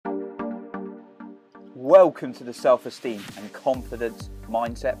Welcome to the Self-Esteem and Confidence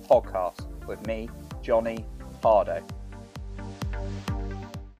Mindset Podcast with me, Johnny Pardo.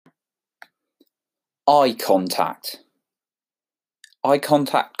 Eye contact. Eye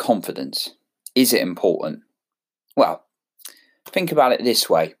contact confidence. Is it important? Well, think about it this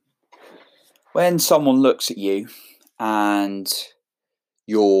way. When someone looks at you and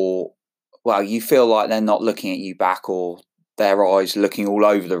you feel like they're not looking at you back, or their eyes looking all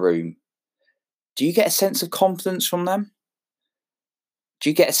over the room, do you get a sense of confidence from them? Do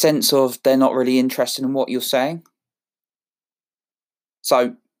you get a sense of they're not really interested in what you're saying?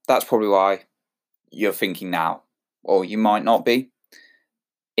 So that's probably why you're thinking now, or you might not be.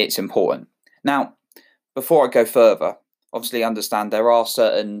 It's important. Now, before I go further, obviously understand there are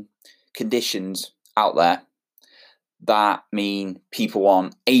certain conditions out there that mean people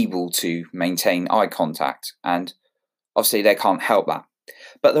aren't able to maintain eye contact, and obviously they can't help that.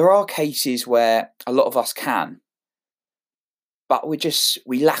 But there are cases where a lot of us can, but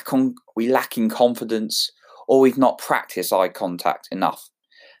we lack in confidence, or we've not practiced eye contact enough.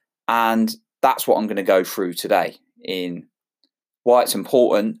 And that's what I'm going to go through today, in why it's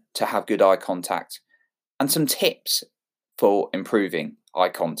important to have good eye contact and some tips for improving eye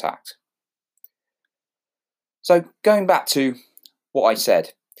contact. So going back to what I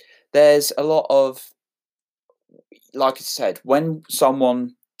said, there's a lot of, like I said, when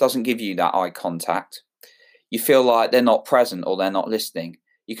someone doesn't give you that eye contact, you feel like they're not present or they're not listening.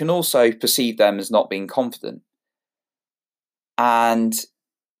 You can also perceive them as not being confident. And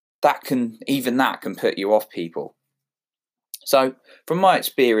that can put you off people. So from my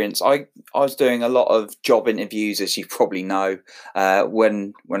experience, I was doing a lot of job interviews, as you probably know,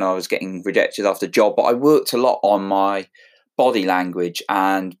 when I was getting rejected after job. But I worked a lot on my body language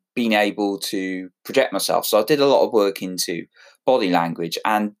and being able to project myself. So I did a lot of work into body language.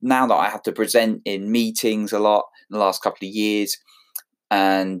 And now that I have to present in meetings a lot in the last couple of years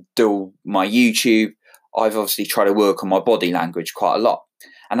and do my YouTube, I've obviously tried to work on my body language quite a lot.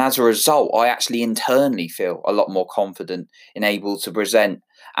 And as a result, I actually internally feel a lot more confident in able to present,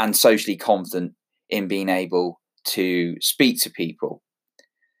 and socially confident in being able to speak to people.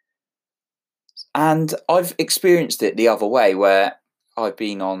 And I've experienced it the other way, where I've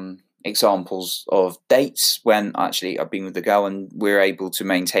been on examples of dates when actually I've been with a girl and we're able to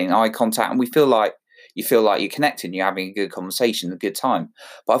maintain eye contact, and you feel like you're connected, you're having a good conversation, a good time.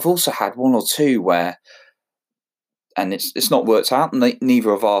 But I've also had one or two where, and it's not worked out,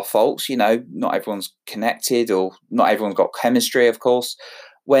 neither of our faults, not everyone's connected, or not everyone's got chemistry, of course,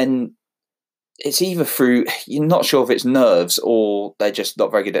 when it's either through, you're not sure if it's nerves or they're just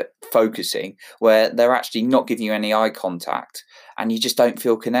not very good at focusing, where they're actually not giving you any eye contact and you just don't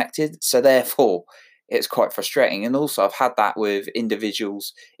feel connected. So therefore, it's quite frustrating. And also I've had that with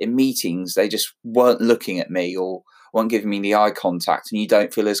individuals in meetings. They just weren't looking at me or weren't giving me the eye contact, and you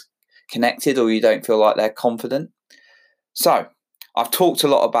don't feel as connected, or you don't feel like they're confident. So I've talked a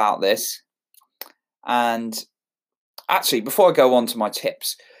lot about this, and actually, before I go on to my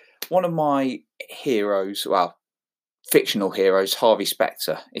tips, one of my heroes, fictional heroes, Harvey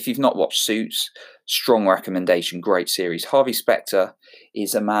Specter. If you've not watched Suits, strong recommendation, great series. Harvey Specter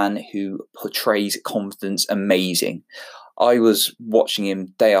is a man who portrays confidence amazing. I was watching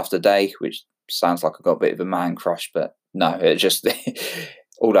him day after day, which sounds like I've got a bit of a man crush, but no, it just,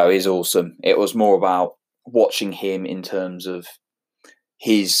 although he's awesome, it was more about watching him in terms of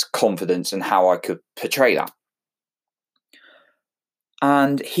his confidence and how I could portray that.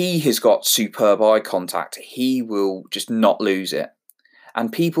 And he has got superb eye contact. He will just not lose it.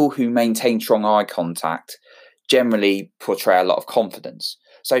 And people who maintain strong eye contact generally portray a lot of confidence.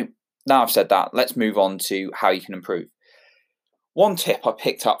 So now I've said that, let's move on to how you can improve. One tip I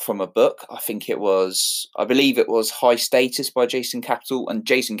picked up from a book, I believe it was High Status by Jason Capital. And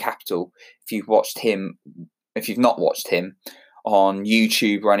Jason Capital, if you've not watched him on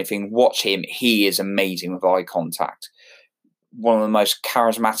YouTube or anything, watch him. He is amazing with eye contact. One of the most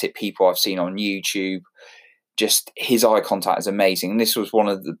charismatic people I've seen on YouTube. Just his eye contact is amazing. And this was one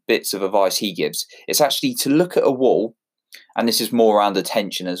of the bits of advice he gives. It's actually to look at a wall, and this is more around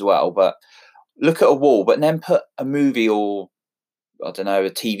attention as well, but look at a wall, but then put a movie, or I don't know, a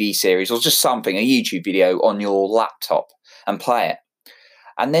TV series, or just something, a YouTube video on your laptop, and play it.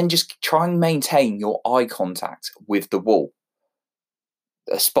 And then just try and maintain your eye contact with the wall,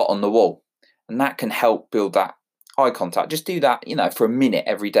 a spot on the wall. And that can help build that eye contact. Just do that, for a minute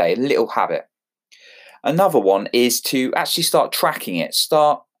every day, a little habit. Another one is to actually start tracking it.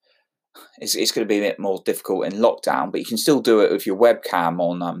 Start It's going to be a bit more difficult in lockdown, but you can still do it with your webcam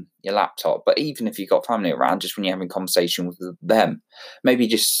on your laptop. But even if you've got family around, just when you're having a conversation with them, maybe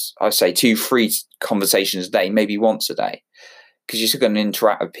just, I say 2-3 conversations a day, maybe once a day, because you're still going to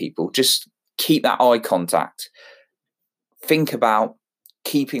interact with people. Just keep that eye contact. Think about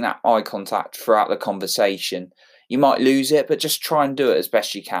keeping that eye contact throughout the conversation. You might lose it, but just try and do it as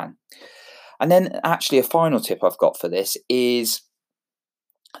best you can. And then actually a final tip I've got for this is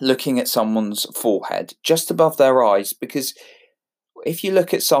looking at someone's forehead just above their eyes, because if you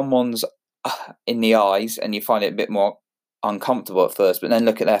look at someone's in the eyes and you find it a bit more uncomfortable at first, but then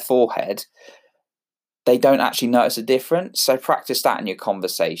look at their forehead, they don't actually notice a difference. So practice that in your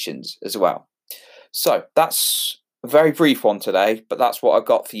conversations as well. So that's a very brief one today, but that's what I've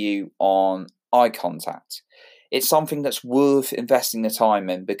got for you on eye contact. It's something that's worth investing the time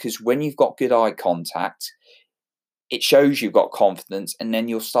in, because when you've got good eye contact, it shows you've got confidence, and then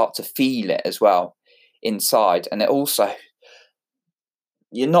you'll start to feel it as well inside. And it also,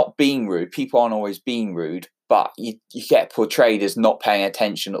 you're not being rude. People aren't always being rude, but you get portrayed as not paying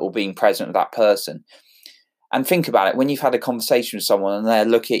attention or being present with that person. And think about it, when you've had a conversation with someone and they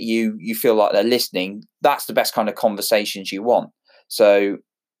look at you, you feel like they're listening. That's the best kind of conversations you want. So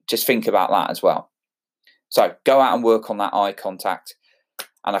just think about that as well. So go out and work on that eye contact,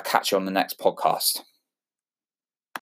 and I'll catch you on the next podcast.